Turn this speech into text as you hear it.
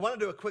I want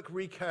to do a quick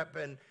recap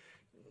and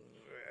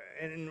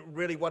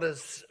really what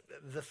is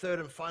the third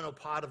and final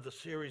part of the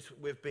series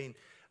we've been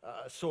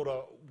sort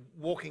of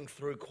walking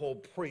through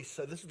called Priests.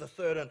 So this is the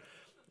third and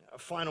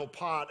final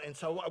part. And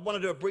so I want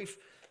to do a brief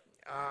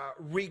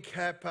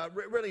recap,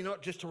 really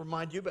not just to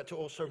remind you, but to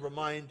also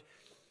remind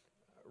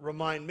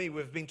me.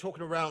 We've been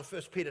talking around 1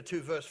 Peter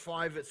 2 verse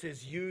 5. It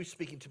says, you,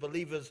 speaking to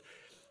believers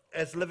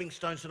as living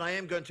stones. And I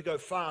am going to go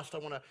fast. I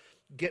want to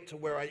get to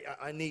where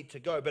I need to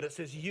go. But it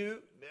says,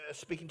 you,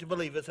 speaking to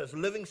believers as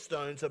living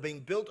stones, are being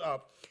built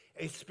up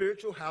a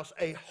spiritual house,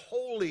 a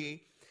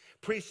holy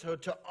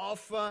priesthood, to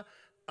offer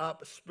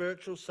up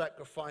spiritual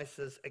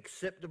sacrifices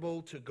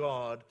acceptable to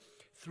God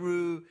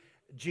through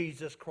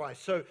Jesus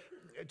Christ. So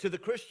to the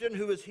Christian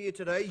who is here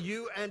today,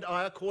 you and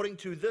I, according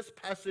to this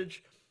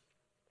passage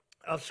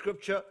of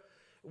Scripture,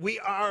 we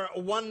are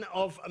one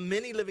of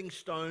many living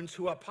stones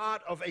who are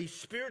part of a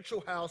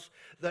spiritual house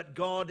that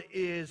God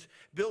is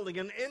building.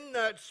 And in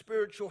that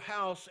spiritual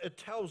house, it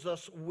tells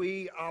us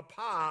we are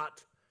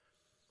part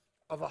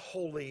of a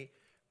holy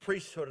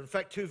priesthood. In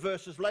fact, 2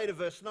 verses later,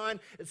 verse 9,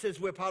 it says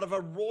we're part of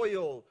a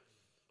royal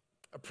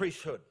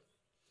priesthood.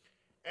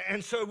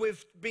 And so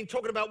we've been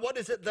talking about what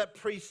is it that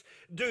priests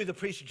do. The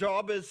priest's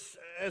job is,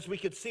 as we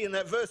could see in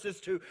that verse, is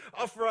to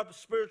offer up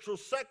spiritual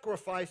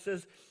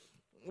sacrifices.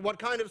 What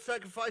kind of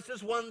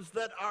sacrifices? Ones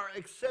that are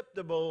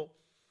acceptable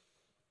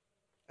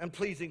and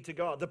pleasing to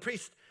God. The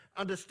priest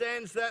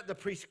understands that. The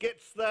priest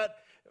gets that.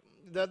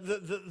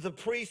 The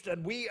priest,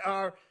 and we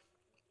are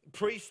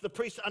priests, the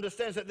priest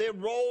understands that their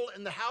role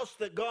in the house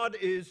that God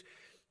is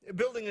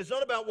building is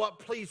not about what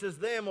pleases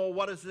them or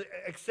what is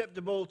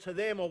acceptable to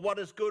them or what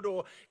is good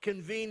or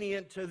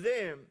convenient to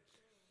them.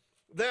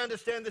 They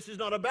understand this is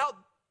not about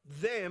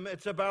them,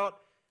 it's about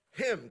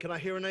Him. Can I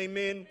hear an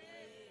amen?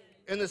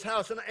 In this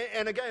house,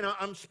 and again,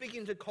 I'm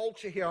speaking to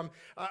culture here.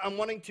 I'm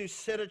wanting to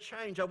set a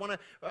change. I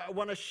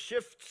want to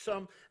shift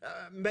some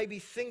maybe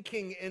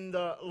thinking in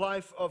the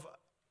life of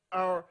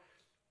our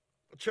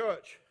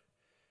church.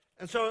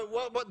 And so,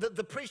 what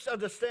the priest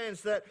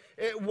understands that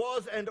it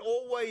was and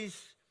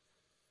always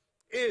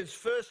is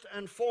first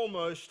and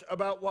foremost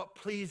about what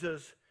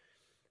pleases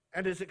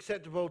and is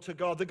acceptable to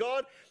God. The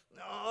God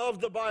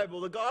of the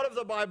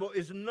Bible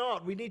is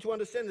not. We need to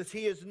understand this.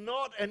 He is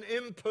not an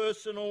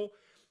impersonal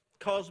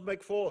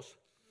cosmic force.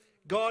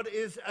 God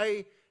is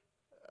a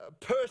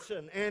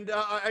person, and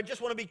I just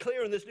want to be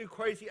clear in this new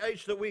crazy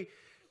age that we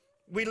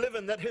live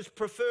in, that His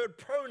preferred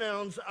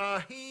pronouns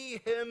are He,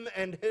 Him,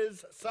 and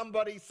His.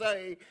 Somebody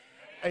say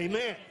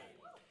Amen.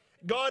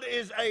 God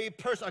is a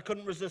person. I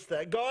couldn't resist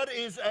that. God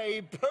is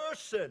a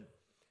person,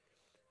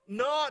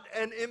 not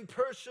an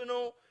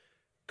impersonal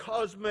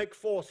cosmic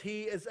force.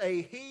 He is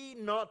a He,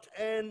 not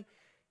an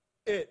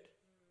it.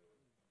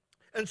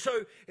 And so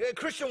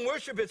Christian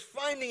worship is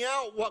finding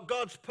out what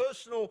God's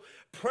personal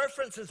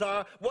preferences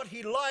are, what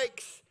He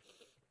likes,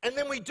 and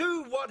then we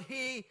do what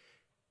He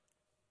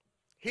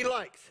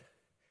likes.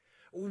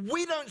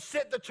 We don't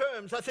set the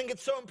terms. I think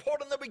it's so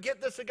important that we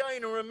get this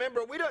again and remember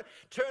it. We don't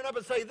turn up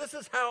and say, this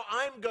is how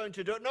I'm going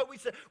to do it. No,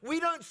 we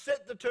don't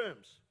set the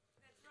terms.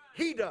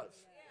 He does.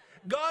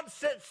 God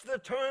sets the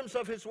terms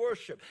of His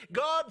worship.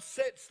 God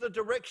sets the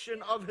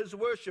direction of His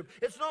worship.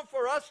 It's not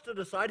for us to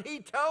decide. He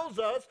tells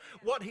us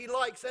what He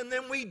likes, and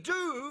then we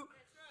do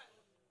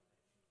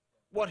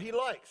what He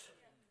likes.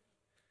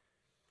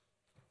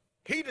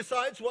 He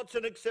decides what's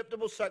an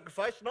acceptable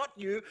sacrifice, not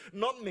you,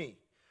 not me.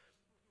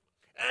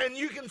 And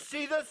you can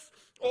see this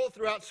all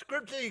throughout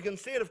Scripture. You can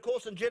see it, of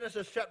course, in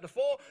Genesis chapter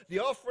 4, the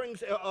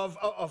offerings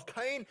of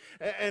Cain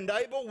and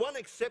Abel, one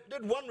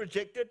accepted, one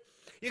rejected.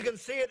 You can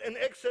see it in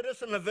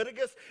Exodus and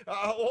Leviticus,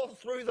 all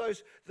through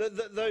those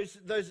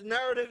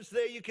narratives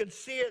there. You can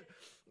see it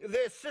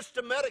there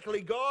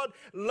systematically. God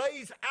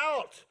lays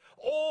out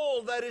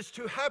all that is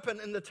to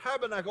happen in the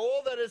tabernacle,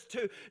 all that is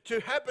to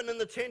happen in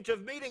the tent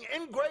of meeting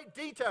in great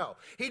detail.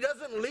 He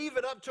doesn't leave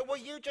it up to, well,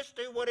 you just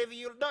do whatever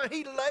you... No,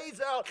 He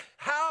lays out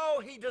how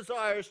He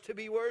desires to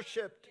be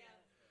worshipped.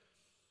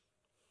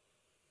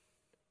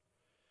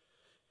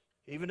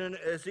 Even in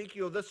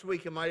Ezekiel this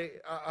week in my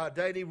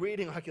daily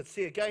reading, I could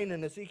see again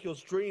in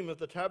Ezekiel's dream of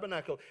the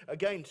tabernacle,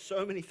 again,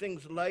 so many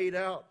things laid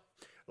out,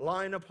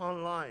 line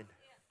upon line,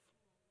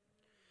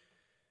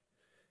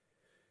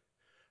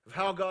 of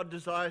how God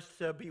desires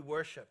to be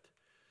worshipped.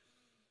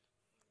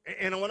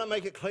 And I want to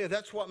make it clear,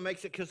 that's what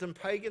makes it, because in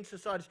pagan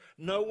societies,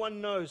 no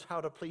one knows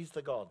how to please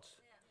the gods.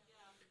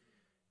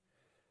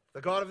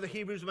 The God of the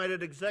Hebrews made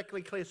it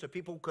exactly clear so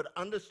people could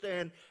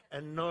understand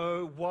and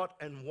know what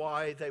and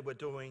why they were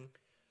doing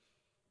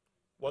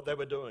what they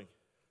were doing.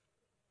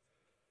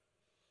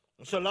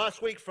 And so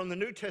last week, from the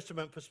New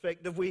Testament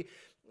perspective, we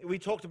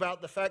talked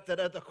about the fact that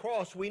at the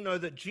cross, we know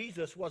that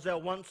Jesus was our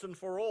once and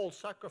for all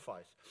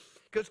sacrifice.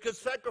 Because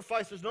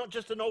sacrifice is not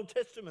just an Old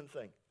Testament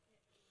thing.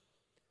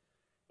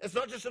 It's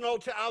not just an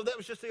that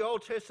was just the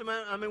Old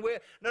Testament. I mean,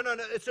 no,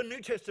 it's a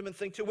New Testament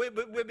thing too.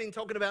 We've been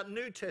talking about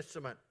New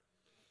Testament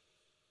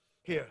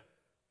here.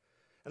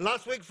 And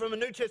last week, from a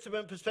New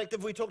Testament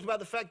perspective, we talked about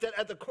the fact that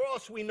at the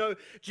cross, we know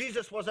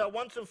Jesus was our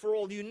once and for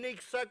all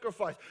unique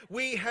sacrifice.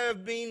 We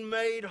have been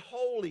made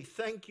holy.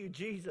 Thank you,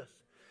 Jesus.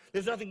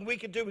 There's nothing we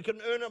can do. We can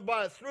earn it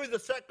by it through the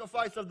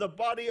sacrifice of the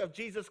body of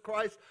Jesus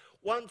Christ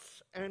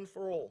once and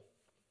for all.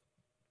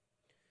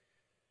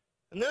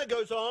 And then it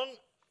goes on.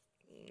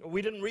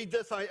 We didn't read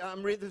this.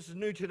 I'm reading this is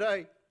new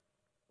today.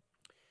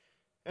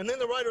 And then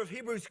the writer of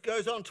Hebrews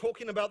goes on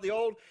talking about the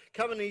old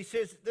covenant. He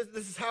says, this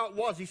is how it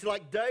was. He said,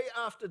 like day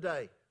after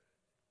day,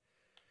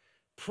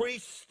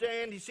 priests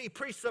stand. You see,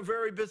 priests are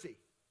very busy.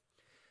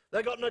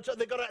 There's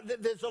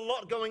a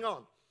lot going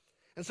on.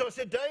 And so it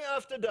said, day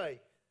after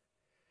day,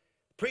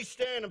 priest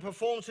stand and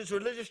performs his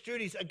religious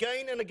duties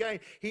again and again.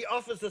 He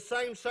offers the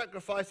same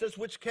sacrifices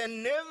which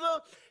can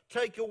never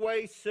take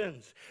away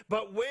sins.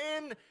 But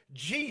when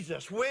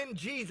Jesus,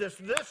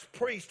 this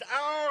priest,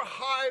 our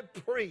high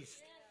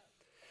priest,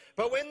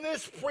 but when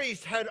this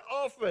priest had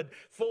offered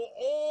for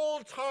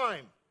all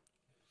time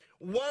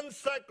one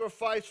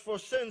sacrifice for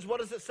sins, what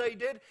does it say he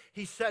did?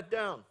 He sat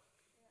down.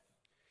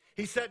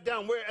 He sat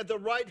down. We're at the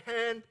right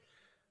hand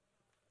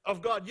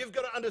of God. You've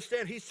got to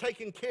understand he's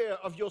taking care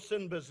of your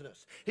sin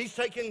business. He's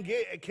taking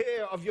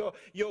care of your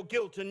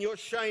guilt and your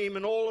shame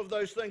and all of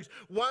those things.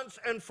 Once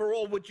and for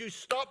all, would you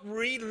stop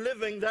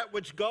reliving that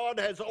which God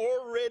has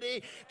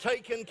already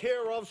taken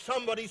care of?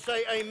 Somebody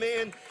say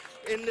amen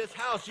in this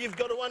house. You've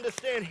got to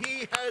understand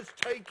he has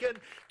taken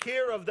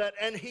care of that,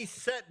 and he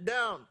sat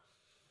down.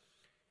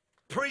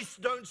 Priests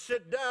don't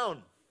sit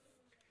down.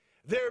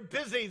 They're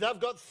busy. They've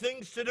got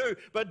things to do.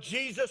 But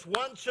Jesus,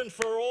 once and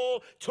for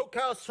all, took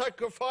our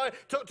sacrifice,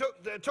 took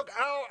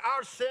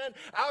our sin,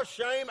 our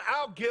shame,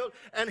 our guilt,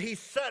 and he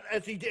sat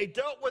as he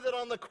dealt with it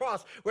on the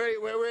cross,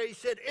 where he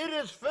said, it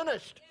is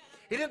finished.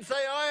 He didn't say,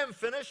 I am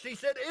finished. He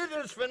said, it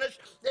is finished.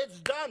 It's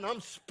done.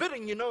 I'm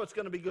spitting. You know it's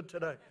going to be good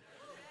today.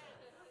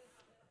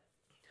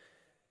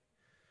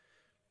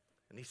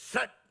 And he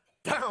sat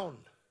down.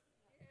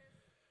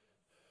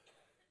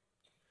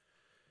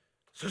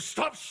 So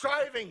stop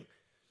striving.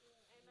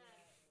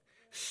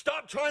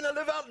 Stop trying to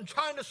live out and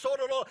trying to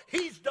sort it all.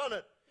 He's done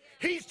it.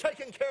 He's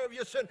taken care of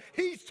your sin.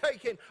 He's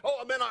taken,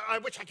 oh man, I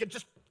wish I could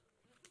just,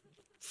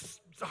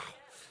 oh,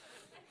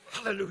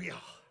 hallelujah.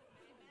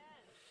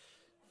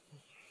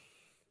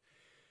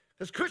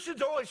 Because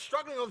Christians are always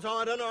struggling all the time.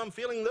 I don't know, I'm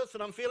feeling this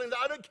and I'm feeling that.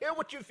 I don't care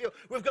what you feel.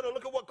 We've got to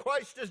look at what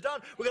Christ has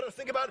done. We've got to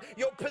think about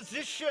your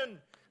position,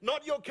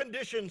 not your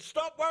condition.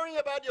 Stop worrying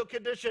about your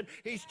condition.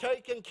 He's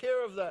taken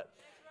care of that.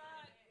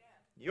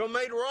 You're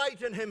made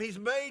right in him. He's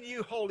made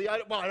you holy. I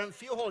don't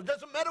feel holy. It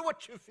doesn't matter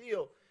what you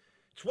feel.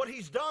 It's what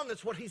he's done.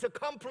 It's what he's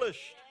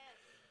accomplished.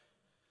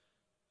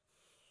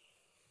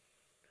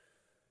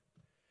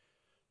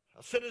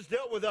 Our sin is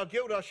dealt with, our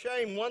guilt, our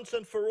shame, once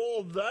and for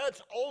all.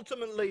 That's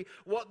ultimately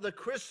what the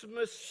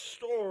Christmas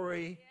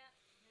story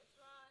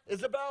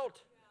is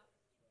about.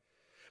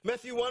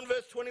 Matthew 1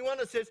 verse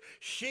 21, it says,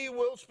 she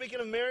will, speaking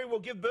of Mary, will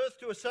give birth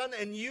to a son,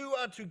 and you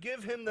are to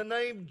give him the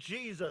name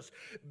Jesus,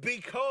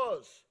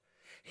 because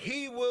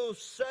he will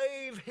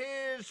save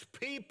his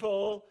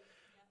people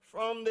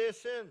from their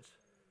sins.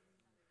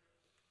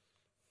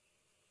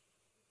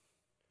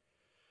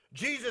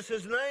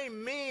 Jesus'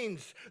 name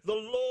means the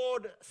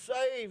Lord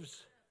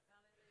saves.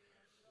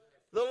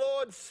 The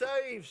Lord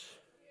saves.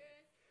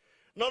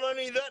 Not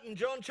only that, in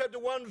John chapter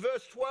 1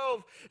 verse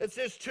 12, it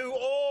says, to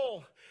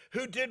all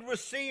who did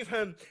receive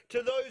him,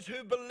 to those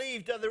who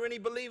believed. Are there any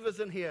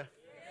believers in here?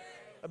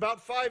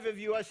 About 5 of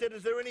you. I said,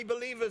 is there any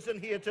believers in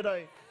here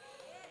today?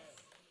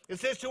 It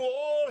says, to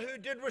all who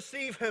did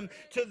receive him,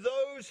 to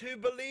those who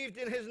believed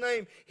in his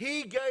name,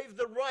 he gave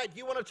the right.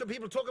 You want to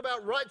people talk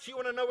about rights? You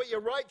want to know what your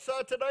rights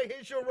are today?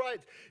 Here's your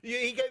rights.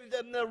 He gave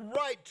them the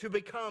right to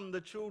become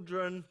the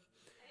children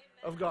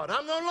of God.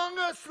 I'm no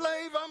longer a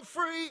slave. I'm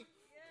free.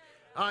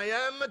 I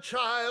am a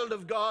child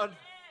of God.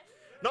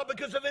 Not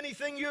because of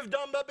anything you've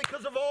done, but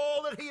because of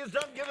all that he has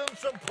done. Give him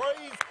some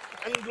praise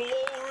and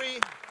glory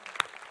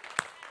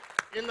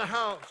in the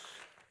house.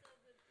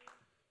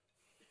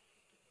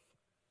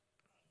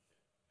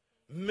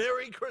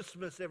 Merry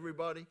Christmas,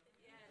 everybody.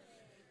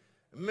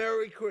 Yes.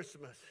 Merry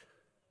Christmas.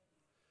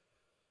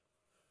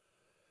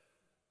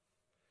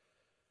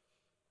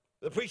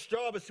 The priest's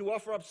job is to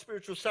offer up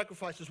spiritual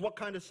sacrifices. What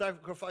kind of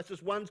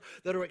sacrifices? Ones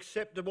that are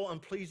acceptable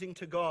and pleasing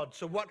to God.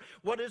 So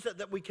what is it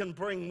that we can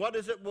bring? What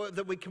is it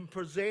that we can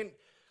present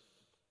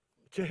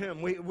to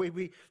him?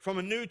 We from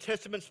a New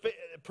Testament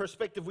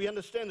perspective, we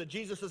understand that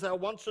Jesus is our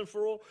once and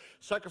for all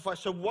sacrifice.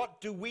 So what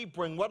do we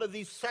bring? What are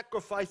these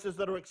sacrifices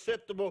that are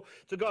acceptable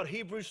to God?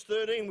 Hebrews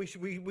 13,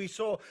 we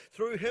saw,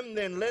 through him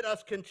then let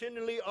us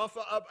continually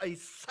offer up a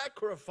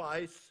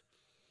sacrifice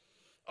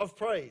of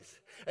praise.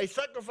 A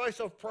sacrifice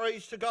of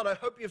praise to God. I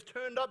hope you've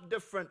turned up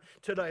different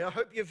today. I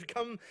hope you've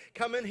come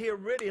in here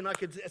ready, and I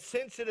could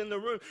sense it in the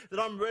room that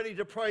I'm ready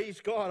to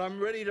praise God. I'm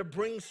ready to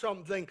bring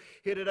something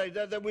here today.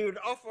 That we would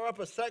offer up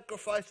a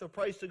sacrifice of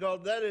praise to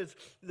God. That is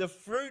the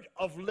fruit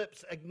of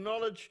lips.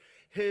 Acknowledge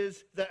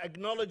that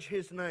acknowledge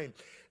his name.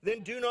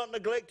 Then do not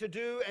neglect to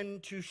do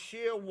and to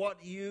share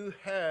what you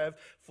have,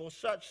 for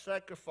such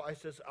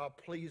sacrifices are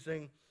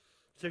pleasing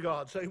to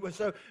God.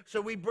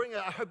 So we bring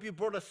I hope you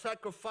brought a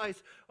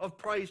sacrifice of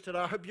praise today.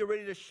 I hope you're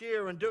ready to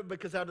share and do it,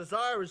 because our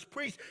desire as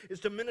priests is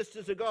to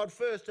minister to God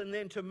first and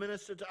then to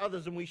minister to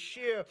others. And we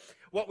share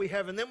what we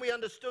have. And then we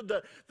understood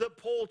that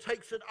Paul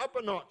takes it up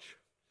a notch.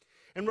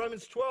 In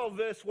Romans 12,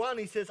 verse 1,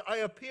 he says, I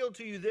appeal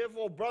to you,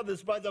 therefore,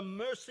 brothers, by the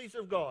mercies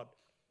of God,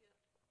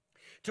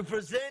 to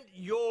present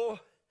your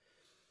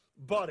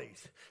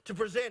bodies, to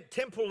present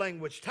temple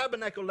language,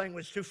 tabernacle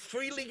language, to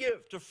freely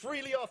give, to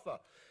freely offer.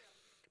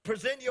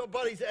 Present your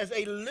bodies as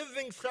a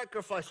living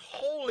sacrifice,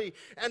 holy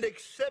and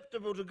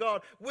acceptable to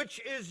God, which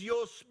is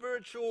your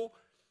spiritual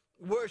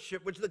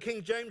worship, which the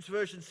King James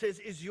Version says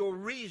is your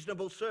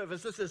reasonable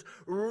service. This is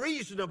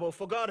reasonable,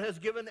 for God has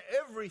given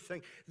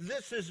everything.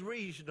 This is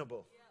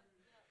reasonable.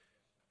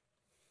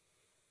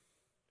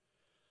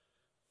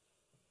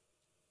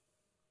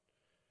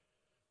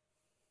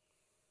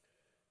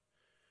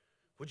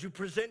 Would you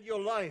present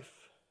your life?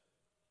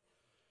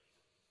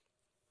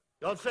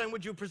 God's saying,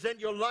 would you present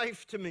your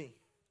life to me?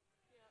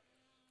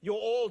 Your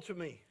all to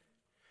me.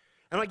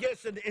 And I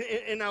guess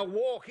in our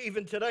walk,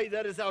 even today,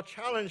 that is our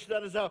challenge.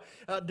 That is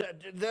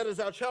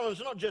our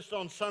challenge, not just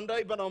on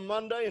Sunday, but on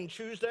Monday and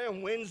Tuesday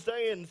and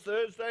Wednesday and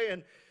Thursday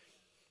and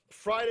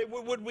Friday.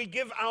 Would we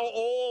give our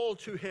all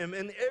to him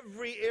in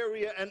every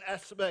area and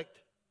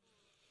aspect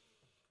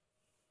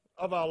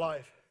of our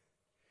life?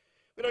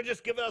 We don't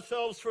just give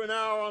ourselves for an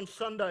hour on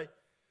Sunday.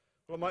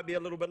 Well, it might be a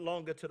little bit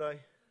longer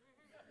today.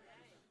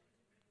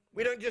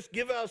 We don't just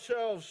give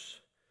ourselves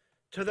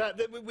to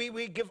that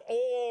we give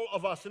all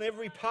of us and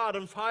every part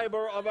and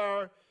fiber of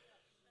our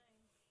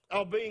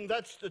being.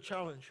 That's the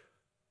challenge.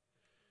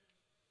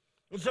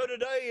 And so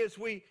today, as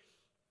we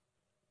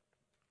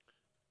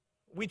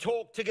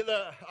talk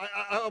together,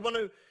 I want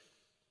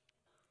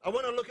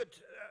to look at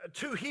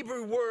two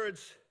Hebrew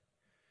words,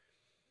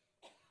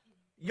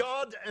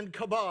 yod and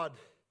kabod,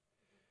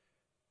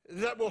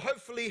 that will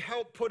hopefully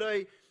help put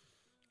a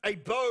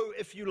bow,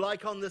 if you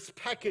like, on this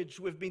package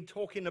we've been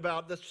talking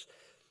about, this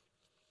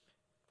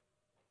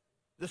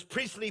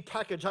priestly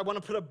package. I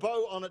want to put a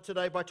bow on it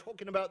today by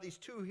talking about these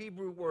two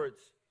Hebrew words,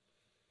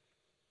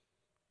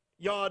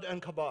 yod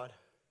and kabod,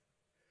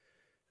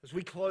 as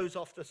we close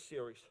off this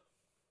series.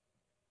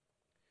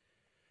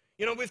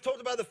 You know, we've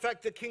talked about the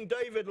fact that King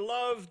David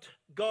loved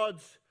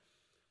God's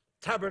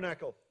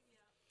tabernacle.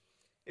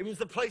 It was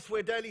the place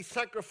where daily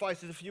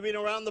sacrifices, if you've been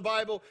around the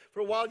Bible for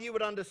a while, you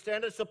would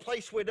understand. It's a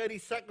place where daily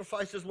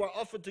sacrifices were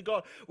offered to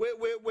God,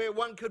 where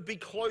one could be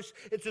close.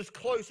 It's as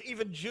close,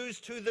 even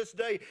Jews to this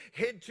day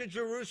head to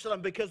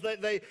Jerusalem because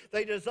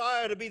they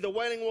desire to be the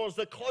Wailing Walls,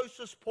 the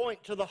closest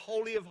point to the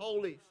Holy of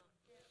Holies.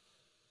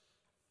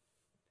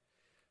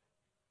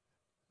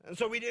 And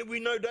so we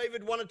know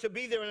David wanted to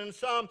be there. And in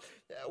Psalm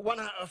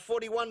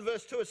 141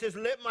 verse 2, it says,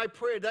 let my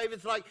prayer.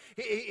 David's like,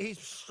 he's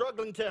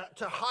struggling to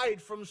hide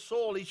from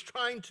Saul. He's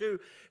trying to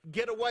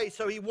get away.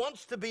 So he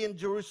wants to be in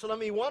Jerusalem.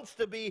 He wants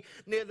to be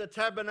near the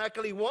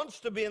tabernacle. He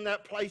wants to be in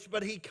that place,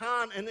 but he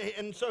can't.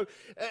 And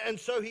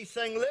so he's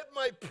saying, let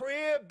my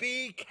prayer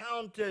be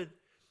counted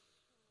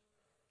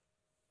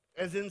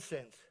as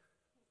incense.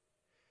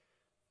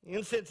 The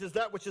incense is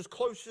that which is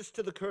closest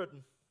to the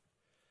curtain,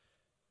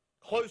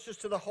 closest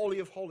to the Holy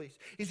of Holies.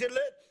 He said,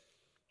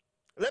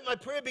 let my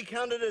prayer be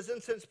counted as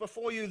incense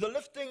before you, the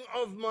lifting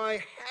of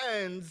my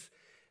hands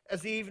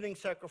as the evening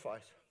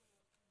sacrifice.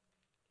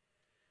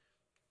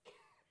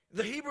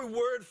 The Hebrew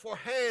word for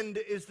hand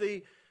is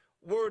the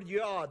word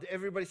yod.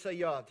 Everybody say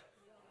yod.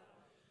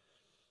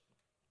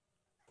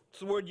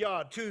 It's the word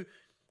yod. To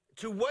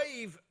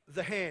wave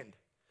the hand.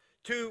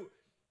 To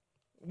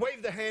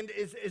wave the hand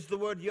is the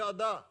word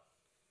yada.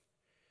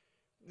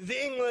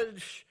 The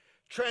English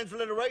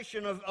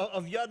transliteration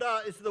of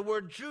yada is the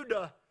word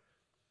Judah,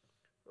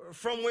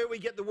 from where we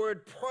get the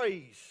word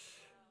praise.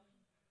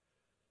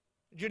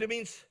 Judah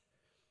means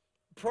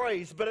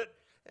praise,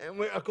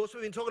 of course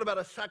we've been talking about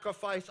a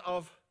sacrifice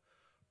of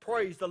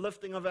praise, the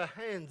lifting of our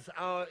hands,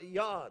 our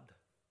yod.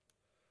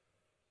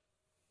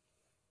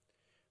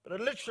 But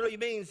it literally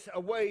means a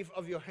wave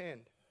of your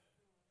hand.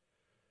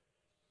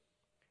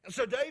 And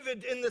so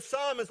David in the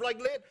psalm is like,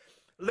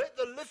 let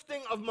the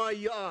lifting of my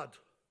yod,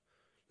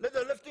 let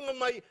the lifting of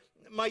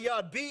my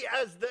yod be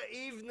as the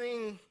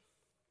evening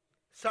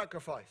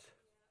sacrifice.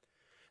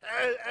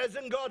 As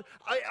in, God,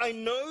 I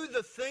know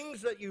the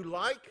things that you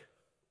like.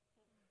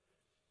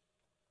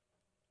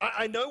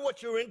 I know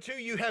what you're into.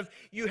 You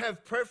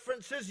have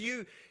preferences.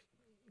 You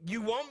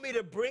want me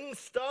to bring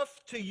stuff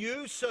to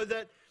you so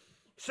that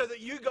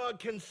you, God,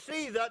 can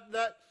see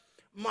that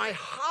my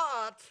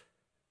heart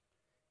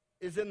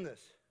is in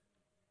this.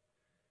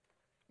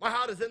 My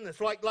heart is in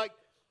this. Like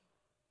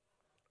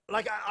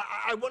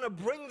I want to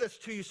bring this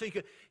to you so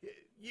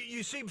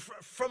you see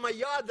from my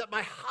yard that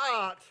my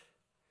heart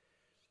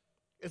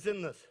is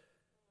in this.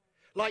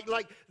 Like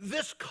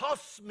this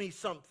costs me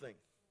something.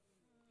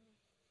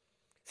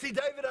 See,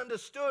 David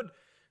understood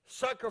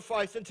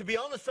sacrifice. And to be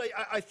honest,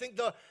 I think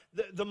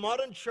the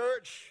modern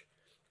church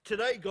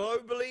today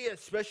globally,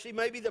 especially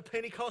maybe the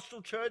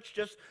Pentecostal church,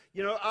 just,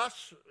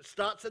 us,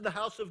 starts in the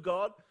house of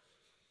God.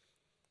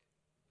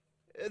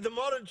 The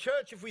modern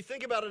church, if we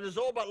think about it, has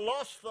all but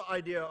lost the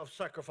idea of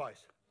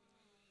sacrifice.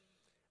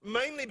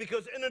 Mainly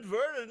because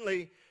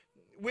inadvertently,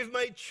 we've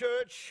made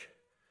church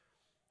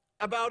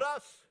about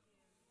us.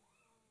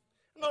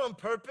 Not on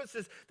purpose.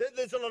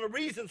 There's a lot of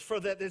reasons for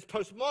that. There's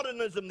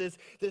postmodernism.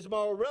 There's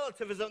moral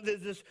relativism.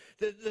 There's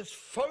this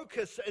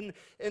focus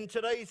in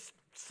today's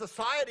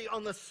society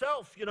on the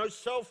self.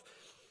 Self.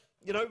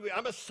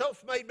 I'm a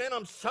self-made man.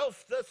 I'm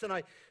self this, and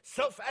I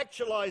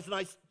self-actualize,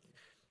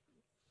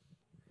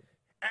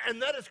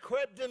 and that has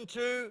crept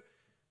into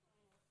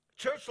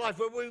church life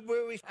where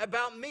we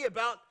about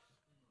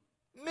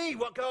me,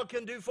 what God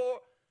can do for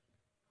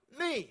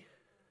me.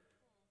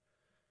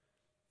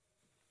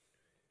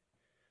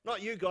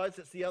 Not you guys,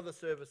 it's the other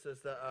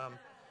services that I'm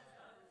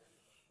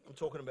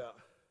talking about.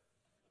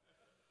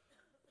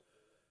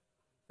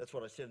 That's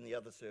what I said in the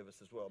other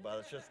service as well, but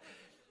it's just...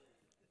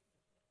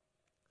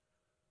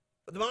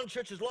 But the modern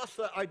church has lost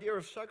the idea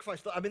of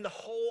sacrifice. I mean, the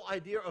whole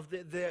idea of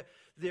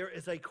there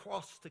is a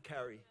cross to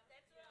carry.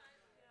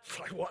 It's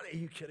like, what, are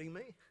you kidding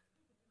me?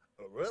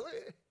 Oh,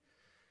 really?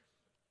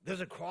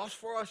 There's a cross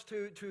for us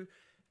to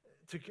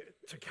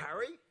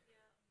carry?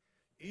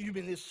 You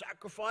mean there's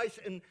sacrifice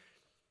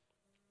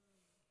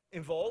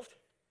involved?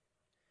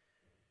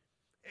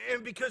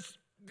 And because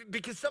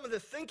some of the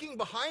thinking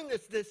behind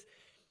this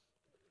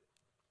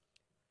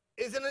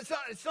is, and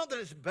it's not that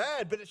it's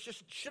bad, but it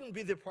just shouldn't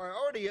be the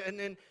priority.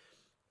 And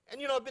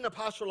I've been a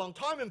pastor a long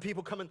time, and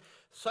people come and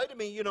say to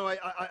me,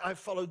 I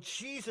followed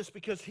Jesus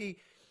because he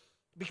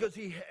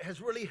has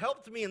really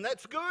helped me, and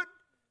that's good.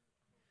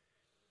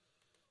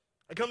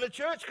 I come to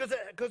church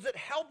because it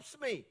helps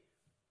me.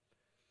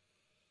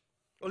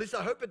 Or at least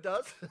I hope it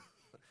does.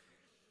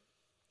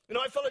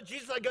 I follow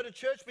Jesus. I go to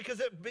church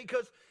because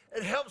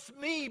it helps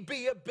me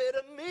be a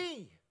better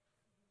me.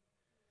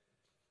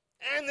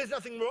 And there's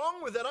nothing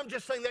wrong with that. I'm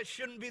just saying that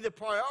shouldn't be the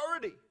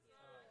priority.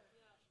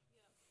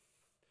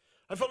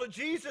 I follow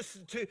Jesus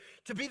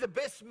to be the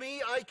best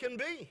me I can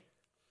be.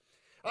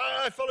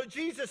 I follow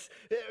Jesus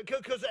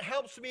because it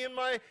helps me in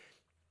my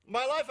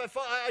life.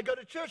 I go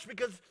to church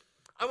because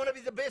I want to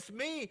be the best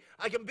me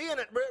I can be, and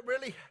it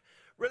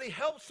really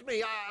helps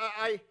me.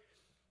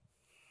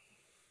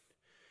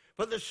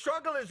 But the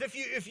struggle is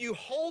if you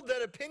hold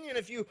that opinion,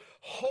 if you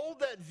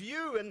hold that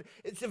view, and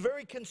it's a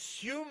very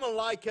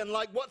consumer-like and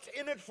like what's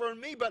in it for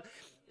me. But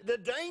the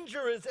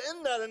danger is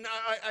in that, and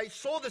I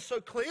saw this so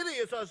clearly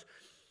as I was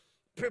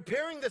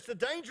preparing this. The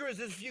danger is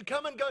if you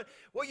come and go,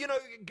 well,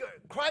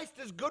 Christ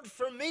is good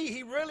for me.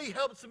 He really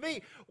helps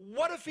me.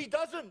 What if he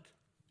doesn't?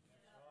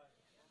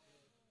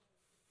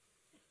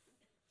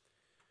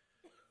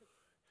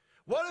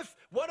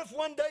 What if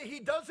one day he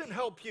doesn't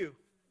help you?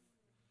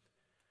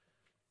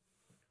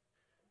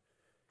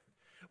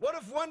 What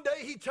if one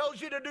day he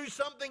tells you to do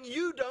something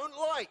you don't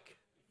like?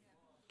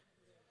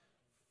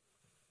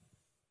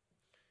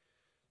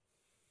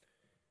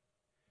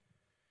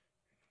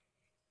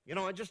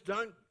 I just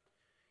don't,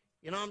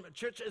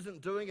 church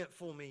isn't doing it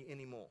for me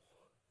anymore.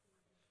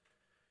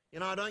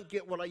 I don't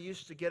get what I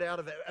used to get out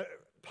of it.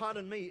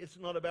 Pardon me, it's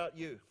not about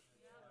you.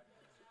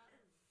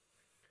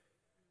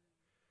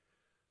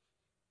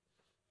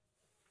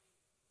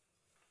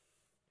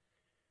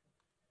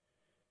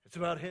 It's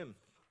about him.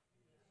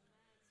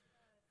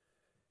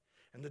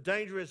 And the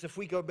danger is if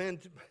we go, man,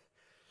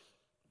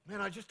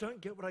 I just don't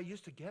get what I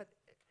used to get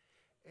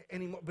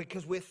anymore,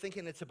 because we're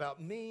thinking it's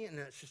about me, and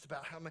it's just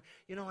about how much,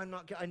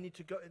 I need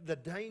to go. The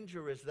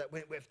danger is that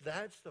if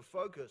that's the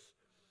focus,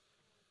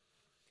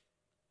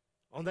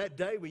 on that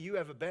day where you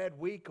have a bad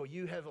week, or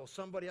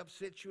somebody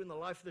upsets you in the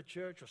life of the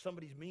church, or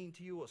somebody's mean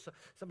to you, or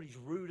somebody's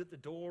rude at the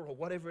door, or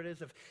whatever it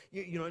is, if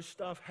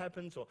stuff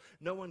happens, or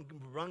no one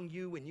rung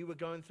you when you were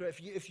going through,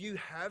 if you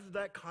have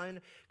that kind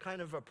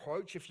of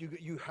approach, if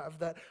you have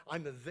that,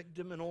 I'm a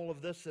victim in all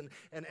of this, and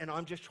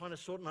I'm just trying to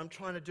sort, and I'm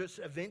trying to do it,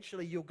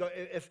 eventually you'll go,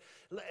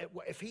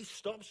 if he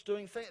stops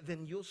doing things,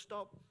 then you'll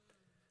stop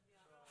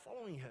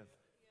following him,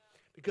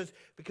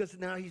 because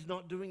now he's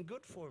not doing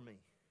good for me.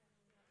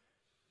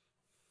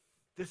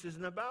 This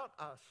isn't about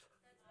us.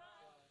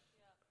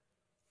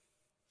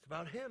 It's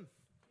about him.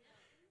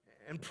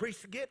 And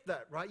priests get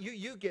that, right?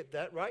 You get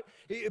that, right?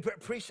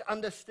 Priests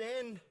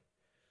understand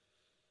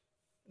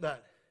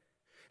that.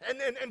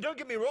 And don't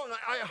get me wrong,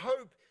 I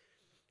hope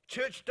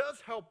church does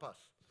help us.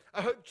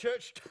 I hope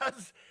church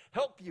does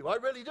help you. I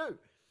really do.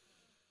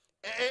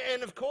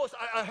 And of course,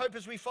 I hope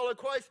as we follow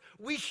Christ,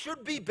 we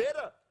should be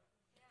better.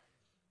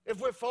 If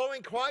we're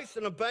following Christ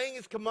and obeying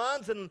his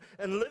commands and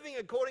living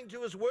according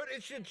to his word,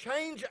 it should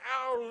change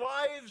our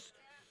lives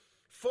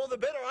for the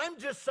better. I'm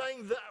just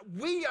saying that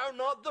we are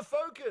not the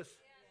focus.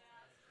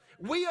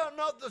 We are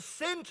not the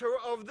center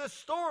of this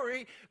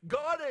story.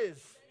 God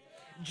is.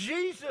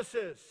 Jesus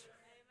is.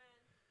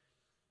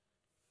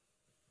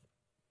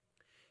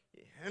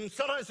 And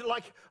sometimes,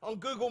 like on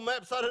Google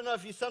Maps, I don't know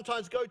if you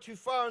sometimes go too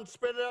far and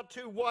spread it out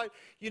too wide.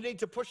 You need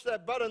to push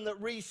that button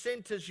that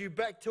recenters you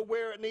back to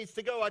where it needs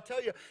to go. I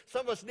tell you,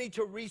 some of us need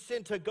to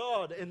recenter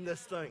God in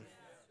this thing.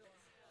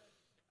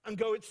 And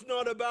go, it's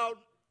not about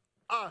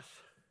us.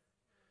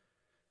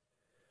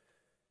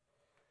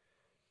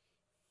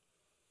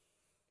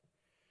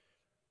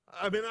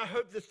 I mean, I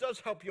hope this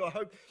does help you. I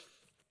hope,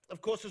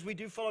 of course, as we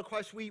do follow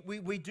Christ, we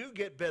do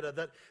get better,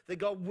 that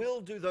God will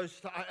do those.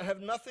 I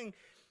have nothing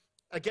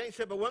against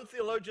it, but one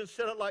theologian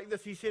said it like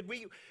this. He said,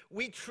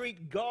 we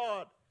treat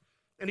God,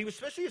 and he was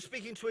especially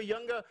speaking to a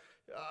younger,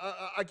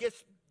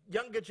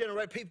 younger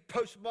generation,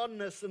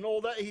 postmodernists and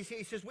all that. He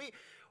says,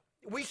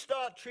 we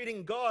start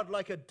treating God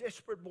like a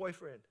desperate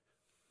boyfriend.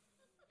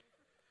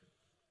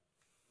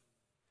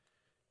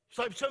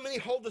 So many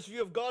hold this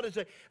view of God as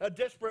a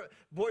desperate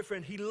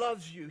boyfriend. He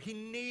loves you. He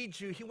needs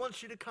you. He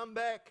wants you to come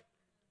back.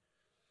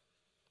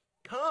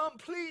 Come,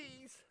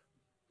 please.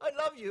 I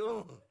love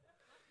you.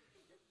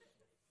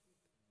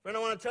 Friend, I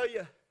want to tell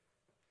you,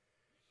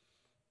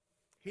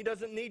 He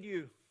doesn't need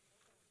you.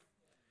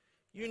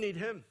 You need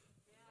Him.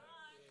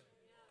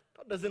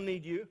 God doesn't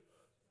need you.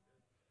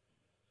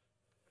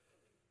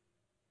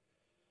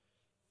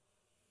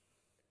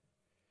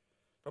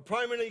 But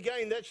primarily,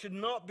 again, that should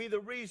not be the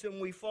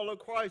reason we follow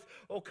Christ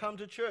or come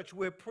to church.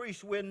 We're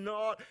priests. We're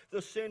not the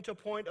center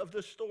point of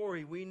the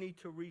story. We need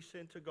to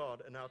recenter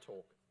God in our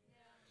talk,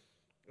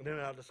 and in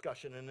our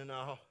discussion, and in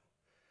our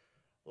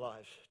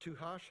lives. Too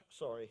harsh?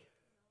 Sorry.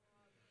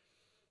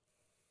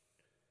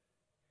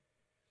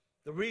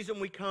 The reason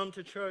we come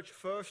to church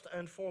first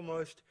and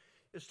foremost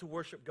is to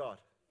worship God.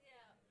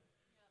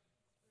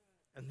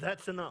 And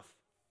that's enough.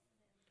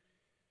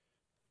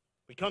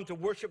 We come to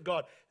worship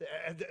God.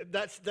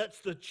 That's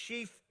the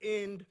chief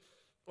end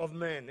of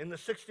man. In the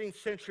 16th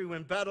century,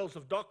 when battles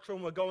of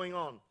doctrine were going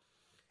on,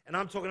 and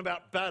I'm talking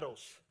about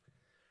battles,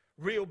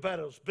 real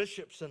battles,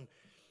 bishops and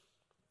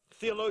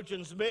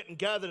theologians met and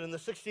gathered in the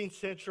 16th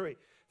century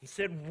and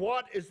said,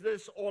 what is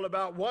this all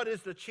about? What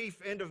is the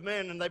chief end of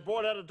man? And they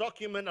brought out a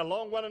document, a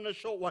long one and a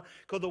short one,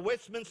 called the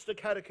Westminster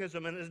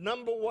Catechism. And it's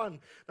number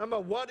one.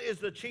 What is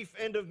the chief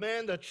end of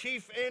man? The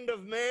chief end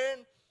of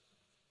man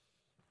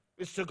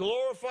is to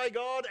glorify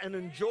God and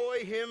enjoy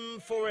Him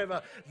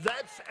forever.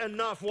 That's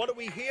enough. What are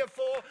we here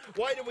for?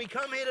 Why did we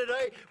come here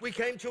today? We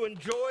came to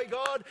enjoy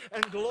God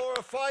and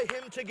glorify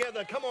Him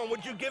together. Come on,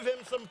 would you give Him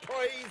some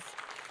praise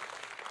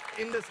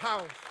in this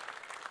house?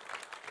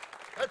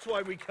 That's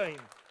why we came.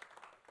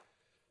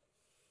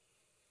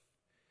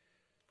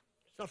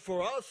 It's not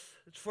for us,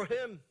 it's for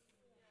Him.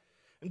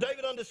 And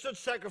David understood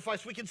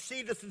sacrifice. We can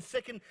see this in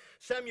 2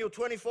 Samuel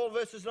 24,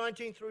 verses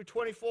 19 through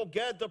 24.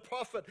 Gad the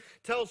prophet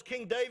tells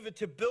King David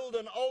to build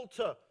an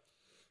altar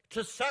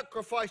to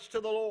sacrifice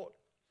to the Lord.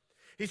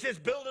 He says,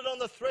 build it on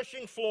the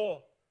threshing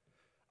floor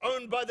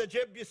owned by the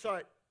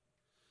Jebusite.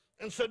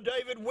 And so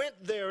David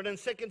went there, and in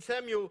 2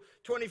 Samuel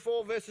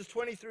 24, verses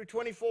 20 through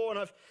 24, and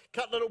I've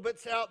cut little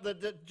bits out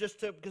that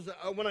just because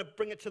I want to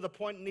bring it to the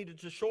point and needed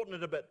to shorten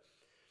it a bit.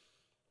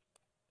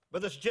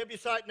 But this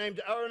Jebusite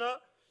named Araunah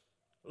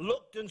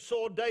looked and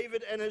saw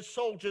David and his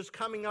soldiers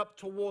coming up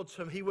towards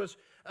him. He was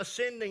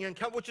ascending and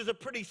come, which is a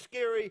pretty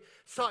scary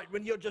sight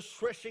when you're just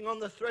threshing on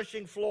the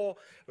threshing floor,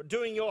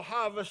 doing your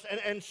harvest,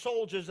 and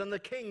soldiers, and the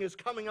king is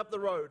coming up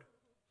the road.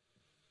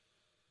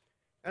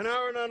 And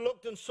Araunah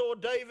looked and saw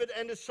David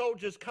and his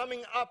soldiers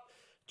coming up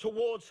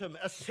towards him,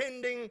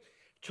 ascending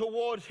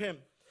towards him.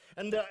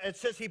 And it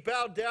says he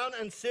bowed down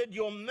and said,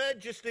 Your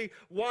Majesty,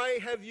 why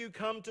have you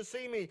come to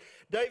see me?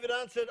 David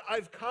answered,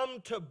 I've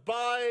come to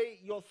buy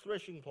your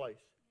threshing place.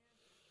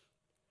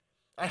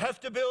 I have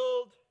to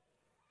build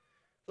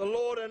the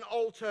Lord an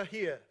altar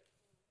here.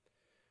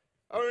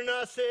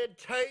 Araunah said,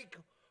 take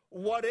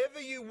whatever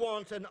you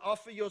want and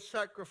offer your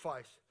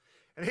sacrifice.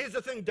 And here's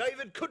the thing,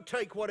 David could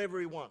take whatever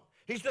he wants.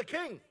 He's the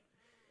king.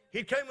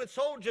 He came with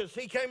soldiers.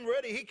 He came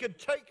ready. He could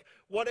take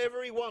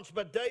whatever he wants.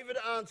 But David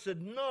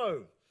answered,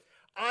 no,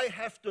 I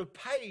have to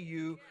pay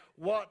you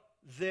what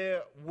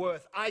they're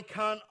worth. I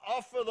can't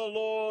offer the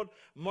Lord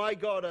my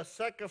God a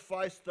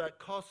sacrifice that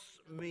costs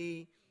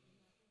me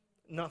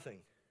nothing.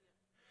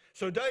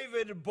 So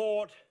David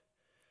bought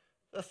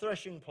the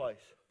threshing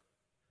place.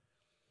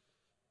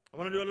 I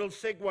want to do a little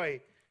segue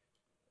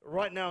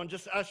right now and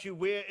just ask you,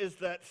 where is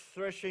that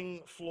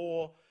threshing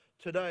floor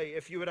today?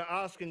 If you were to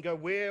ask and go,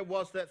 where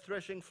was that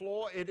threshing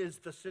floor? It is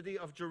the city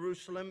of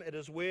Jerusalem. It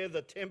is where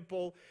the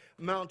Temple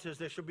Mount is.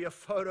 There should be a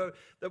photo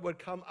that would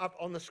come up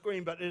on the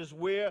screen, but it is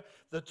where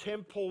the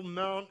Temple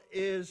Mount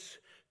is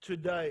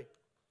today.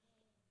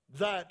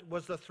 That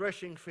was the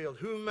threshing field.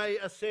 Who may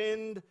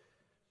ascend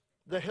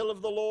the hill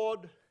of the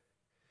Lord?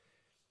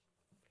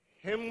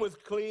 Him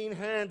with clean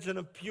hands and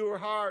a pure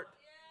heart.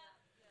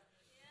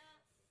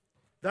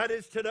 That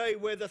is today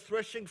where the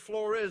threshing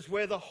floor is,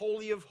 where the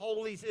Holy of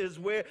Holies is,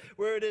 where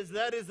it is.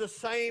 That is the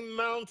same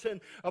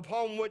mountain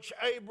upon which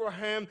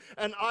Abraham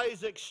and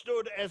Isaac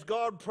stood as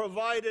God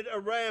provided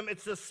a ram.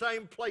 It's the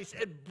same place.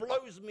 It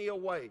blows me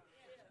away,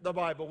 the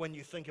Bible, when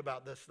you think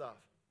about this stuff.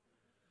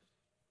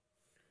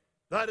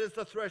 That is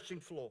the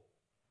threshing floor.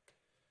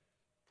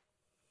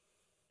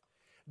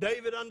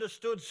 David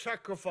understood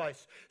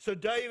sacrifice. So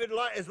David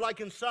is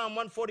like in Psalm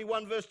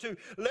 141 verse 2,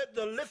 let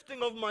the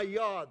lifting of my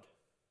yard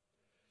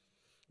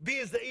be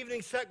as the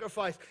evening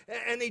sacrifice.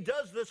 And he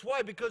does this,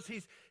 why? Because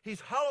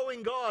he's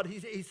hallowing God.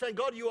 He's saying,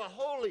 God, you are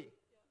holy.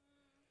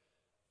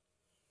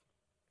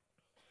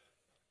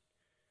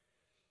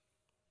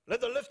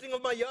 Let the lifting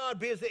of my yard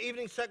be as the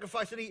evening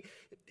sacrifice. And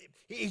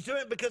he's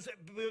doing it because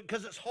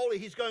it's holy.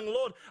 He's going,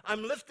 Lord,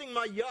 I'm lifting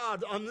my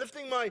yard. I'm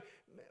lifting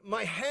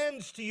my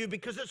hands to you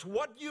because it's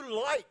what you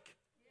like.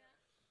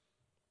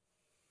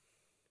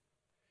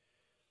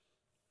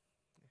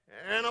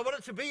 Yeah. And I want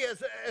it to be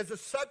as a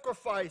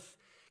sacrifice.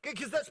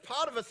 Because that's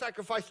part of a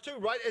sacrifice too,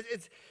 right?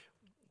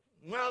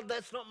 Well,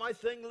 that's not my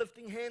thing,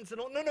 lifting hands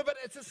and all. No, but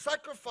it's a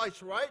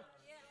sacrifice, right?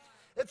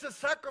 It's a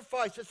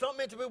sacrifice. It's not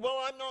meant to be,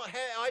 well, I'm not,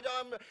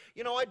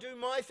 I do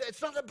my thing.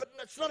 It's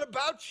not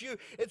about you.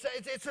 It's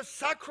a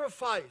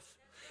sacrifice.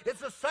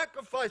 It's a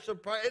sacrifice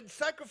of prayer. And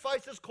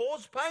sacrifices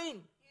cause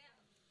pain.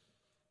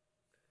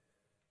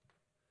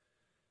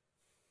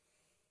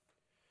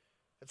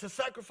 It's a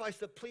sacrifice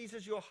that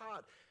pleases your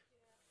heart.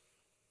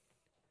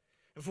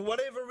 And for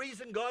whatever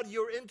reason, God,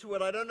 you're into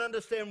it. I don't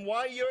understand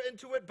why you're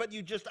into it, but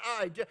you just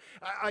are.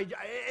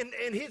 And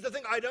here's the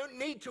thing, I don't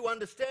need to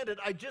understand it.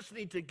 I just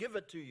need to give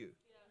it to you.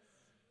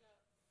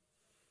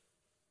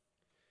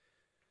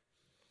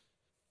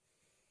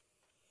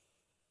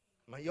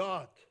 My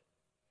yard.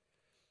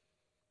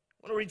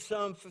 I want to read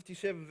Psalm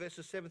 57,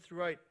 verses 7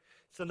 through 8.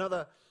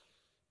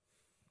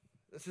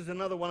 This is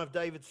another one of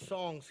David's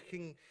songs.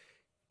 King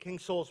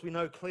Saul's, we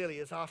know clearly,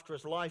 is after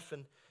his life,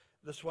 and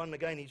this one,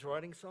 again, he's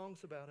writing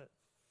songs about it.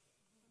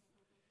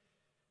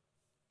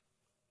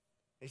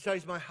 He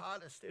says, my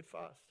heart is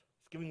steadfast.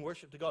 He's giving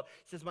worship to God.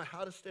 He says, my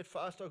heart is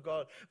steadfast, O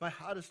God. My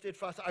heart is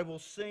steadfast. I will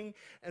sing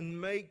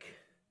and make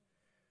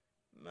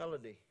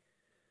melody.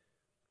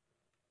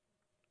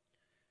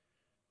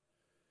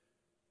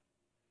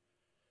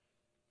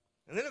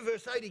 And then in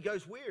verse 8, he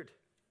goes weird.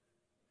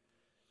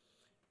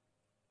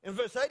 In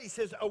verse 8, he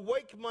says,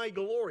 awake my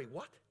glory.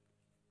 What?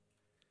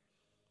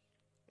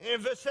 And in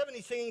verse 7,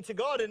 he's singing to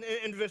God. And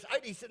in verse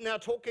 8, he's now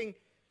talking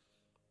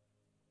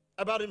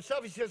about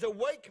himself. He says,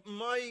 awake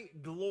my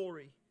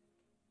glory.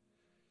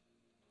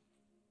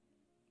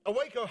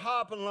 Awake, O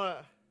harp and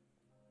lyre.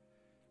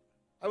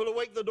 I will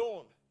awake the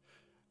dawn.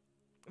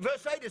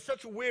 Verse 8 is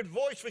such a weird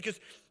voice because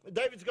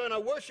David's going, I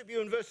worship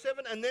you in verse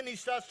 7, and then he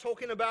starts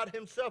talking about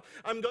himself.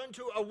 I'm going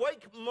to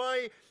awake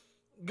my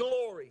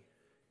glory.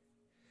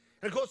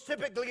 And of course,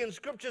 typically in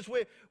scriptures,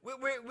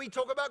 we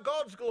talk about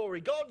God's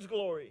glory.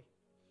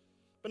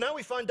 But now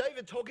we find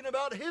David talking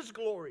about his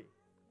glory.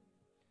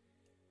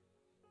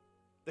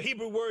 The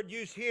Hebrew word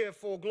used here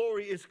for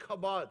glory is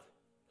kabod.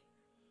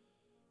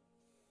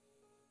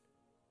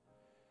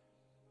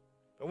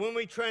 But when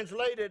we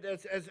translate it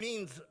as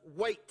means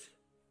weight,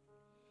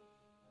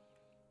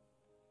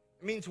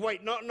 it means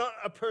weight, not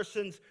a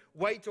person's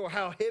weight or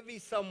how heavy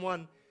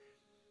someone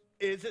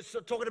is. It's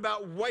talking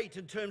about weight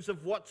in terms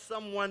of what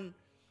someone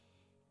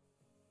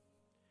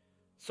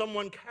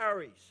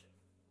carries.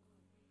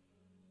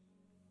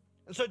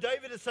 And so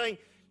David is saying,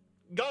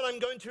 God, I'm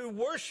going to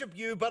worship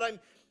you, but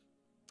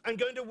I'm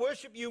going to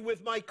worship you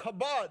with my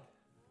kabod.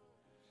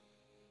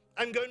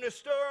 I'm going to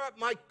stir up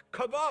my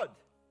kabod,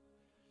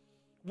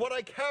 what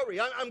I carry.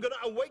 I'm going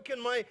to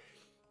awaken my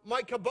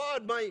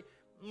kabod,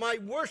 my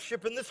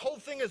worship, and this whole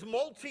thing is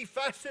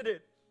multifaceted.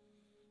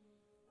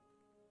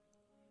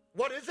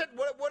 What is it?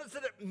 What does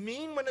it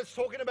mean when it's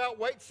talking about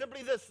weight?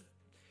 Simply this.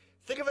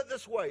 Think of it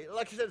this way.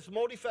 Like I said, it's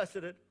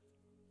multifaceted.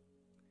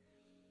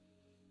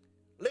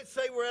 Let's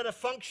say we're at a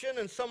function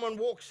and someone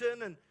walks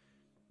in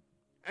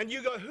and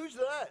you go, who's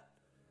that?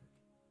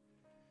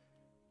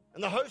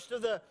 And the host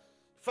of the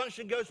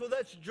function goes, well,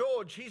 that's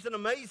George. He's an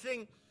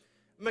amazing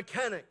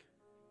mechanic.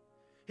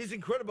 He's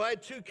incredible. I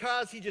had 2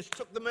 cars. He just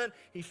took them in.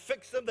 He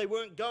fixed them. They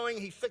weren't going.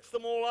 He fixed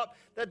them all up.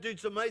 That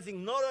dude's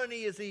amazing. Not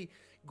only is he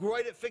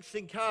great at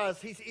fixing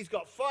cars, he's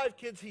got 5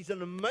 kids. He's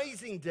an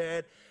amazing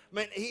dad.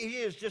 Man, he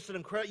is just an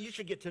incredible, you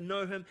should get to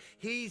know him.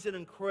 He's an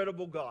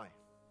incredible guy.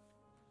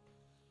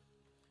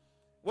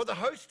 What the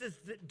host is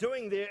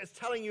doing there is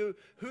telling you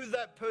who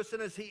that person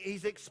is.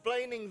 He's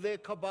explaining their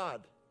kabod.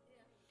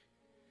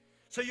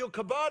 So your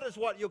kabod is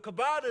what? Your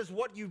kabod is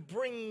what you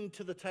bring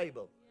to the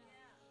table.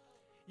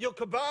 Your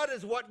kabod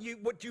is what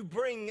you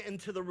bring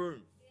into the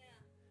room.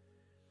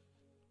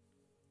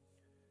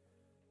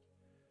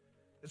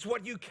 It's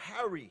what you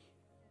carry.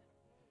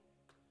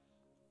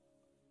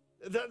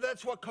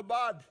 That's what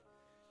kabod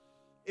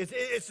is.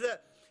 It's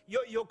that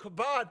your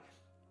kabod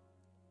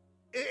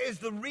is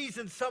the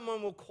reason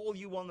someone will call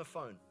you on the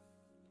phone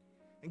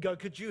and go,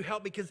 could you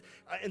help? Because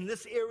in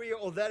this area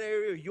or that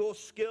area, your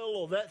skill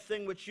or that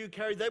thing which you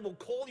carry, they will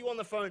call you on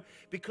the phone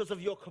because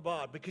of your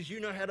kabod, because you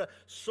know how to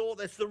sort.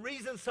 That's the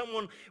reason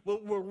someone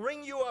will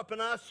ring you up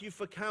and ask you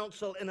for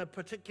counsel in a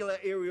particular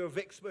area of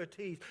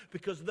expertise,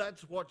 because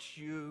that's what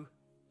you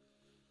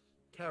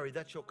carry.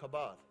 That's your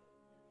kabod.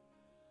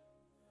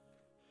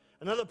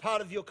 Another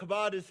part of your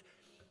kabod is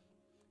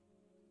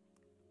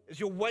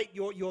your weight,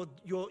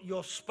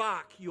 your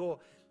spark, your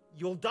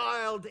your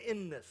dialed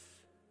inness.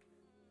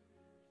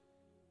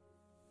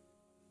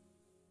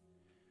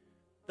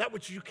 That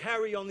which you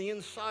carry on the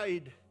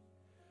inside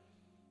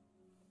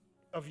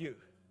of you.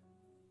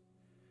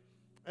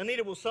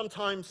 Anita will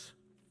sometimes,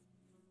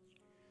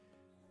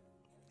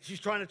 she's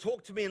trying to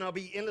talk to me and I'll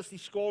be endlessly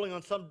scrolling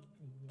on some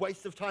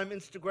waste of time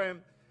Instagram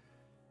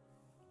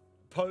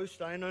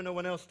post. I know no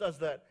one else does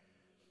that.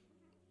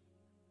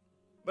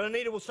 But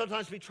Anita will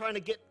sometimes be trying to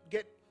get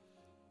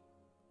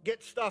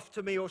stuff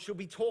to me, or she'll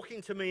be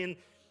talking to me,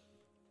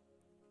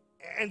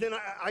 and then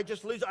I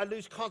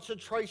lose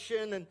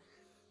concentration. And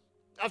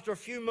after a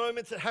few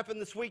moments, it happened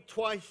this week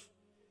twice.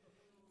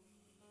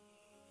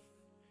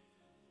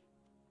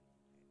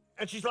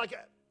 And she's like,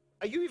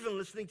 "Are you even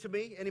listening to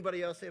me?"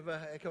 Anybody else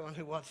ever come on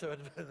who wants to?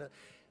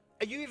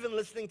 Are you even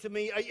listening to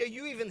me? Are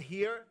you even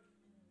here?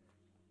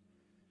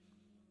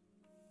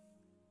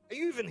 Are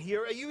you even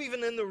here? Are you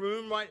even in the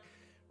room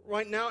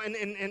right now?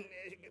 And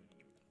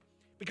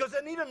because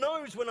Anita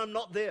knows when I'm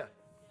not there.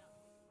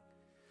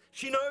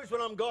 She knows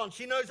when I'm gone.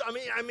 She knows, I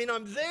mean,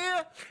 I'm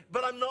there,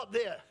 but I'm not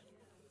there.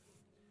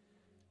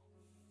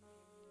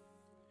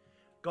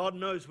 God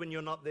knows when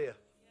you're not there.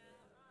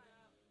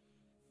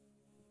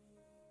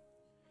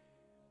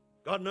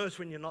 God knows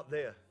when you're not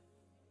there.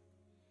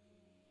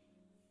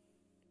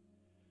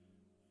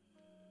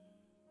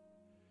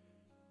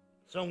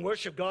 So in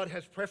worship, God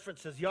has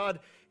preferences. Yod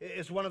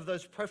is one of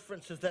those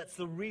preferences. That's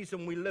the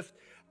reason we lift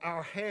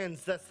our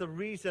hands. That's the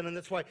reason, and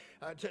that's why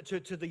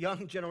to the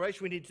young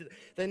generation,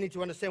 they need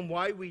to understand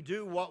why we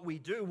do what we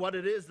do, what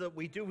it is that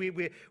we do.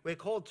 We're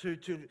called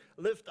to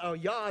lift our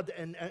Yod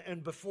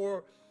and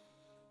before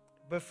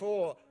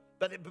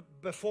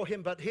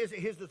Him. But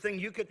here's the thing: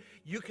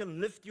 you can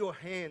lift your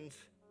hands,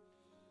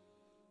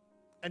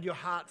 and your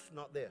heart's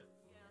not there.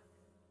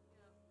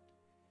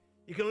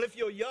 You can lift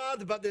your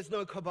Yod, but there's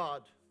no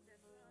kabod.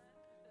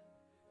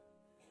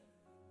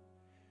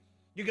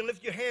 You can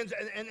lift your hands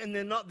and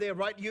they're not there,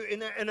 right?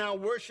 In our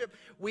worship,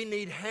 we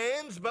need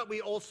hands, but we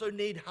also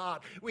need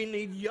heart. We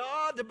need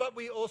Yod, but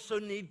we also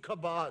need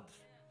kabod.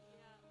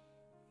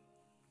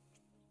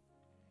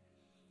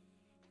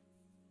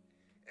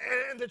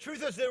 And the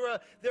truth is, there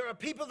are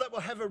people that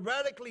will have a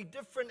radically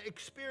different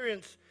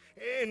experience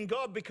in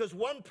God, because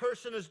one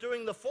person is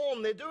doing the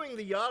form, they're doing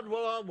the Yod.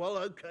 Well,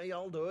 okay,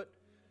 I'll do it.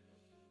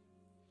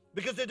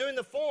 Because they're doing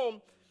the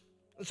form.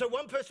 And so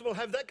one person will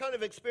have that kind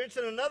of experience,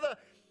 and another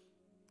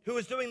who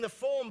is doing the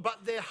form,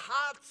 but their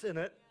heart's in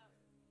it,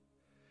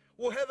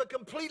 will have a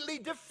completely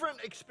different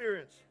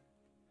experience.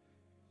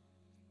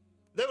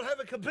 They will have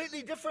a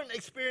completely different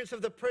experience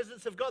of the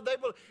presence of God. They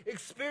will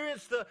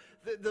experience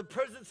the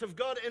presence of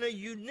God in a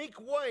unique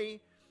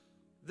way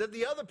that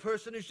the other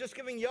person who's just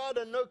giving Yod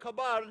and no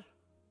kabod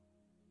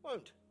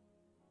won't.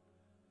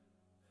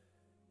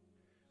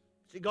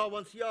 See, God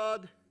wants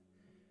Yod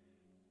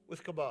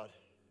with kabod.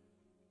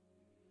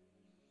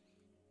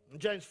 In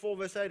James 4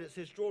 verse 8 it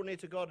says, "Draw near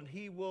to God and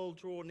He will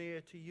draw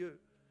near to you."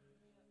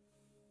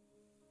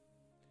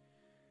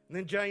 And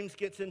then James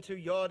gets into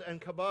Yod and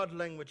kabod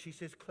language. He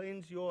says,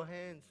 "Cleanse your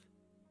hands,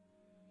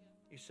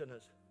 you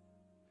sinners,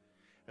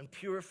 and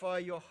purify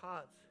your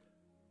hearts,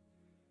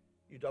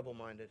 you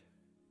double-minded."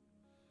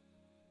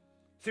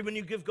 See, when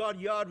you give God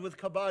Yod with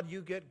kabod,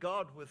 you get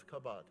God with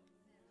kabod.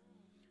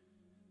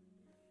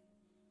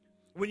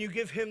 When you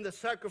give Him the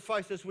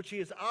sacrifices which He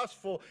has asked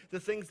for, the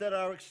things that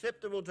are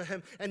acceptable to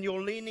Him, and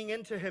you're leaning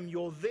into Him,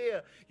 you're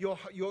there, your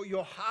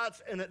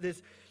heart's in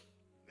it.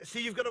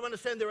 See, you've got to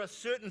understand there are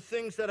certain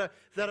things that are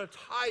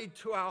tied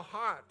to our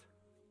heart.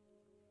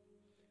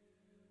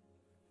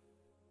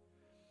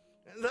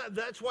 And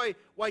that's why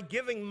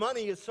giving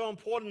money is so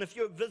important. If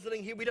you're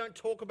visiting here, we don't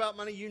talk about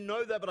money. You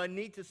know that, but I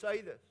need to say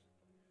this.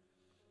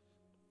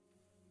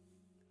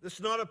 This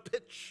is not a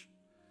pitch.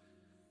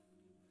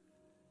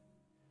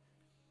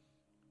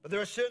 But there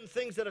are certain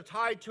things that are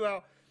tied to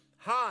our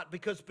heart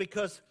because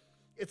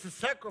it's a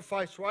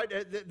sacrifice, right?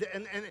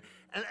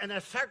 And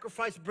a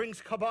sacrifice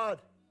brings kabod.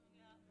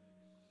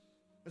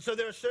 And so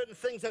there are certain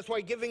things. That's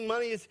why giving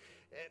money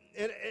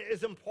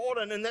is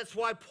important. And that's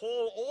why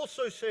Paul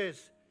also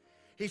says,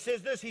 he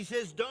says this, he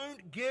says,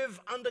 don't give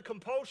under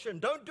compulsion.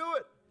 Don't do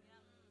it.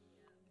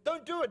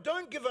 Don't do it.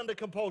 Don't give under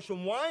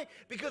compulsion. Why?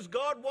 Because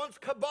God wants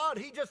kabod.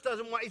 He just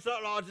doesn't want, he's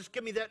not, "Oh, just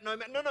give me that." No.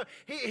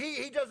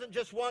 He doesn't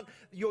just want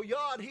your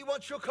Yod. He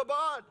wants your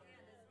kabod.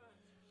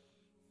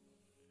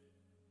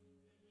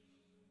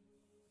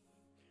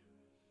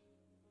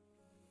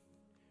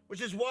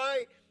 Which is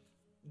why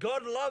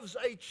God loves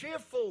a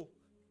cheerful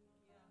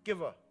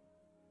giver.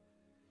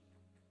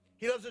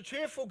 He loves a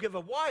cheerful giver.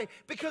 Why?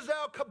 Because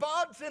our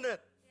kabod's in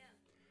it.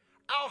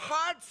 Our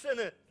heart's in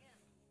it.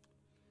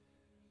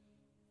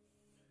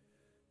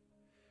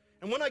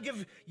 And when I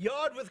give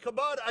Yod with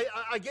kabod,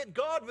 I get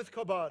God with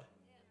kabod.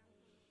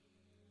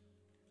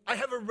 I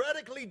have a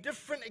radically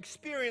different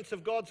experience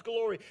of God's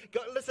glory.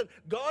 Listen,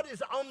 God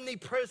is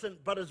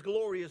omnipresent, but His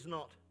glory is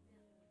not.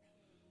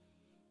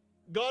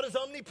 God is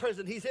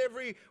omnipresent. He's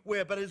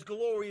everywhere, but His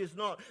glory is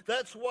not.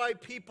 That's why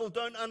people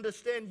don't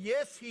understand.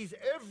 Yes, He's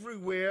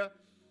everywhere,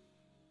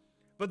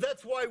 But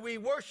that's why we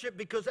worship,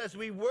 because as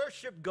we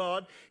worship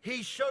God,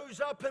 He shows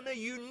up in a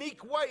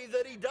unique way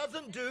that He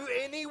doesn't do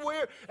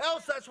anywhere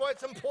else. That's why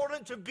it's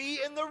important to be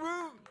in the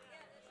room.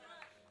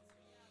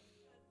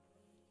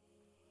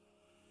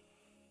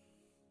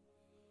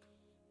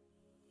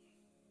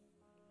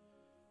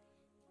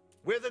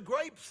 Where the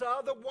grapes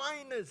are, the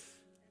wine is.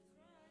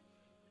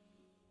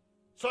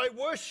 So I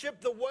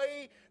worship the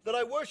way that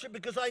I worship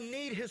because I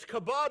need His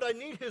kabod. I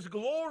need His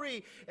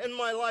glory in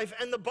my life.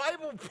 And the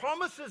Bible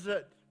promises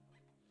it.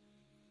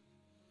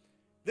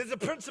 There's a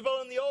principle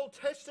in the Old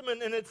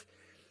Testament, and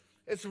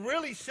it's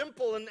really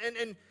simple.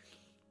 And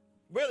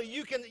really,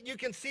 you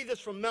can see this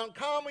from Mount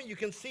Carmel. You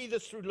can see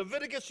this through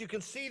Leviticus. You can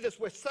see this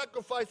where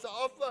sacrifices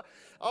are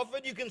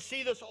offered. You can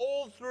see this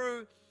all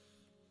through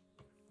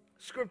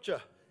Scripture.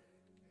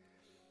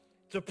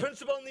 It's a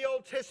principle in the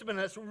Old Testament,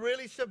 and it's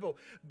really simple.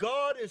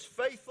 God is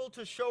faithful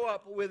to show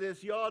up with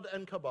His yod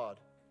and kabod.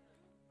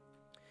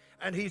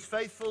 And He's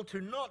faithful to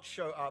not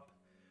show up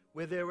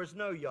where there is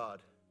no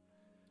yod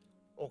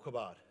or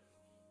kabod.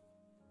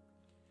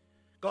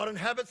 God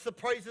inhabits the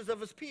praises of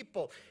His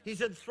people.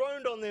 He's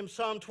enthroned on them,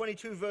 Psalm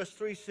 22 verse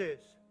 3 says.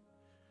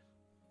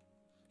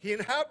 He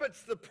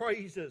inhabits the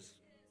praises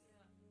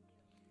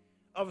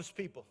of His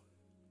people.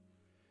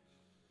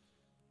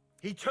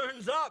 He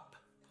turns up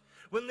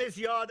when there's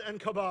yod and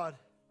kabod.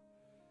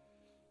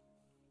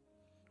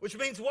 Which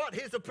means what?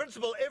 Here's the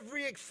principle.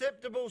 Every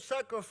acceptable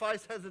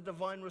sacrifice has a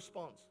divine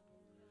response.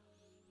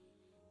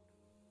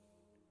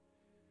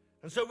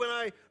 And so when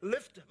I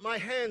lift my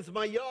hands,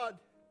 my yod,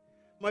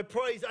 my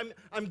praise,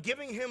 I'm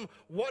giving Him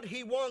what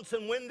He wants.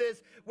 And when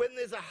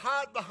there's a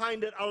heart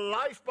behind it, a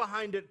life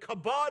behind it,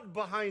 kabod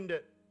behind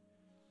it,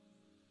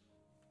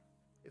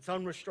 it's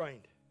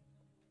unrestrained.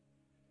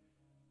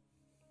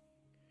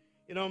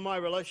 You know, in my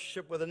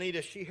relationship with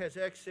Anita, she has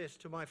access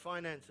to my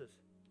finances.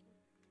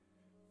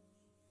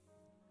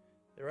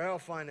 They're our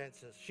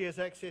finances. She has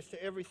access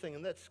to everything,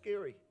 and that's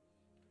scary.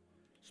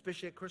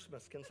 Especially at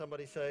Christmas. Can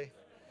somebody say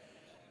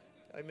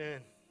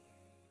amen?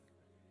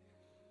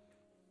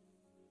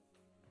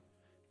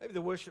 Maybe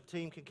the worship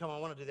team can come. I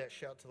want to do that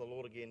shout to the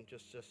Lord again.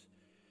 Just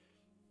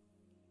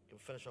can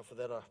finish off with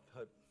that. I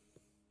hope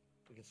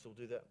we can still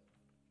do that.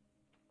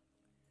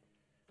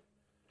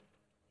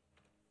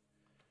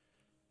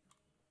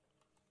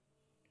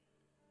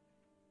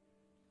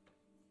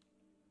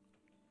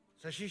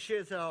 So she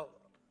shares our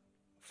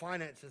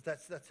finances.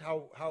 That's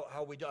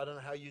how we do it. I don't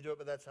know how you do it,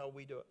 but that's how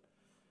we do it.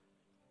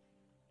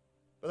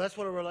 But that's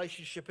what a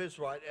relationship is,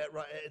 right?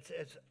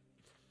 It's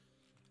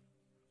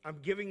I'm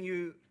giving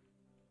you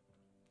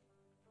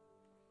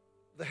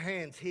the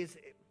hands. As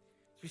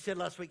we said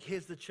last week,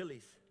 here's the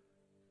chilies.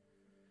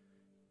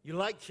 You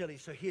like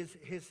chilies, so here's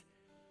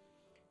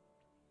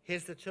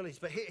the chilies.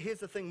 But here's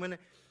the thing.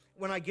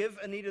 When I give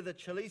Anita the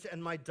chilies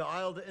and my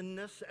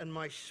dialed-inness and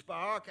my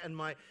spark and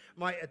my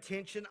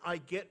attention, I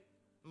get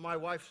my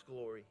wife's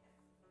glory.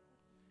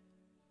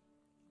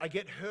 I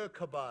get her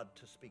kabod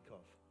to speak of.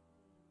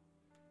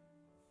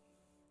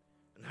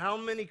 And how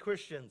many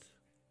Christians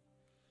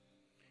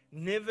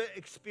never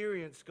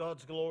experience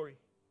God's glory?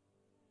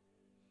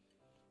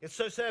 It's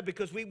so sad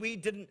because we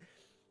didn't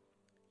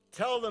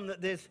tell them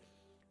that there's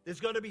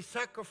going to be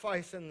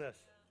sacrifice in this.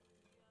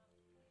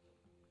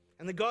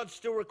 And that God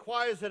still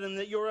requires it, and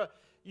that you're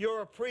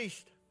a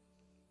priest.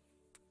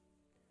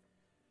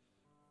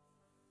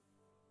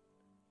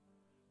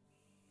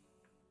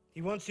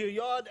 He wants your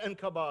yod and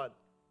kabod.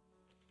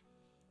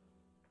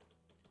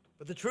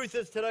 But the truth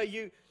is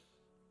today,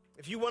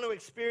 if you want to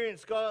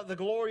experience God, the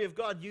glory of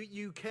God,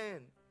 you can.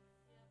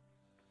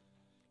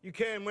 You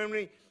can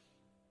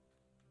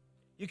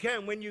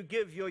when you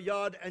give your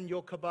yod and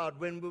your kabod,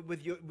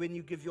 when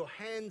you give your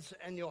hands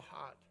and your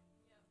heart.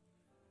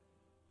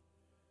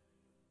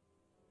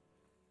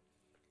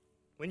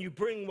 When you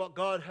bring what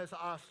God has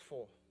asked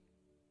for.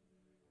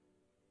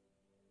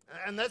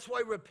 And that's why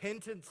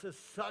repentance is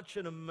such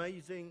an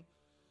amazing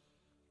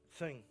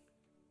thing.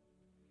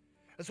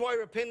 That's why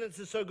repentance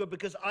is so good,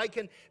 because I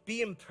can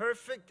be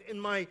imperfect in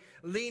my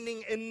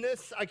leaning in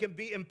this. I can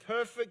be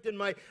imperfect in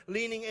my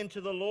leaning into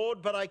the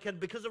Lord, but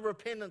because of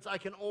repentance, I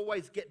can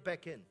always get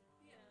back in.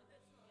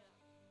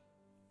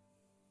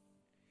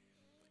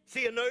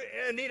 See,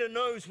 Anita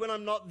knows when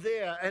I'm not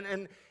there,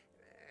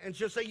 and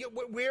she'll say,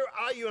 "Where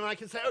are you?" And I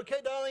can say,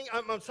 "Okay, darling,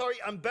 I'm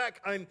sorry, I'm back.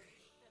 I'm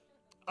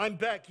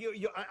back.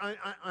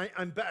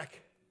 I'm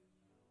back."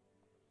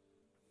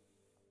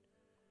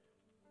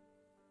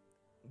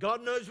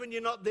 God knows when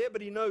you're not there,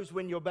 but He knows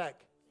when you're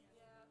back.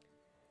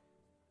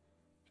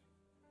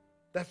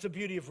 That's the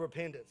beauty of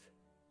repentance.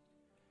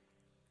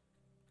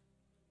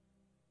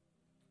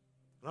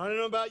 And I don't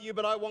know about you,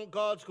 but I want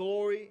God's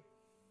glory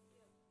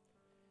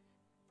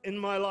in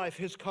my life,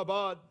 His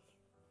kabod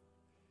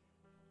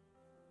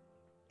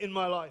in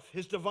my life,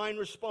 His divine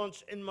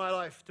response in my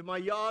life, to my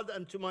yod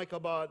and to my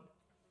kabod.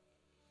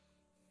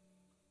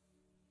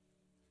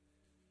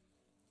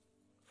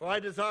 For I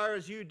desire,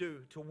 as you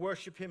do, to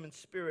worship Him in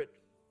spirit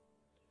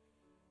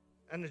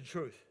and in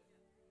truth.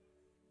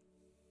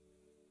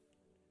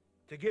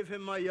 To give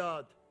Him my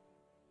yod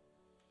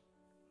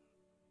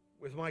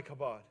with my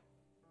kabod.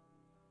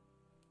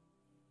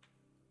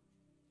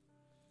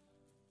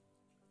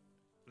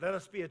 Let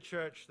us be a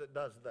church that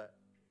does that,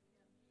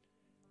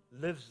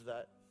 lives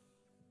that,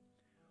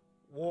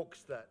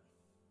 walks that.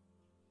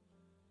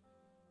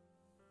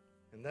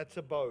 And that's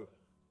a bow,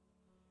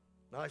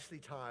 nicely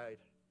tied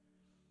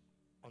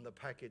on the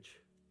package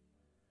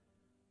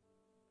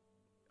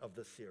of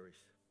this series.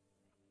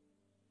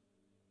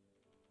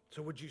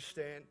 So would you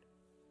stand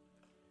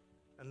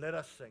and let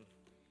us sing?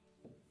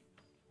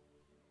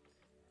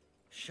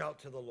 Shout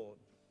to the Lord.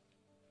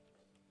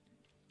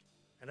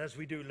 And as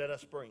we do, let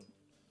us bring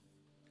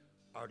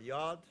our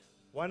yard.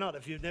 Why not?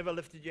 If you've never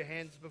lifted your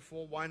hands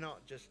before, why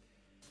not? Just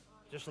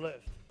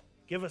lift.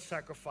 Give a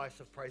sacrifice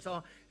of praise.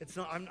 Oh, it's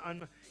not.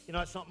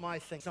 It's not my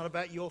thing. It's not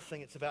about your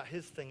thing. It's about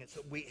His thing.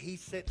 He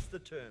sets the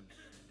terms.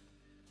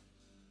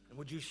 And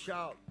would you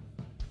shout?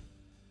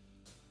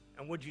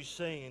 And would you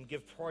sing and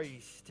give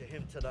praise to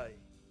Him today?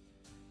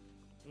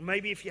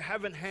 Maybe if you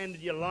haven't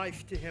handed your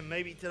life to Him,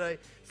 maybe today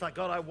it's like,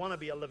 God, I want to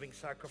be a living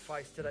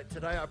sacrifice today.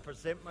 Today I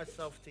present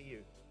myself to you,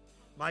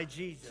 my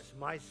Jesus,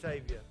 my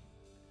Savior.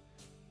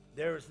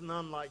 There is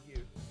none like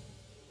you.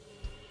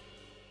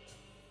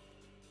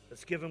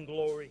 Let's give Him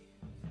glory.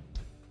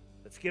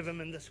 Let's give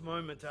Him in this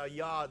moment our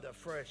yard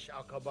afresh,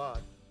 our kabod,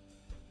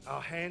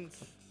 our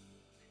hands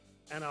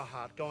and our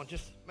heart. Go on,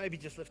 maybe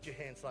just lift your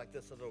hands like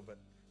this a little bit.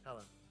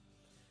 Helen.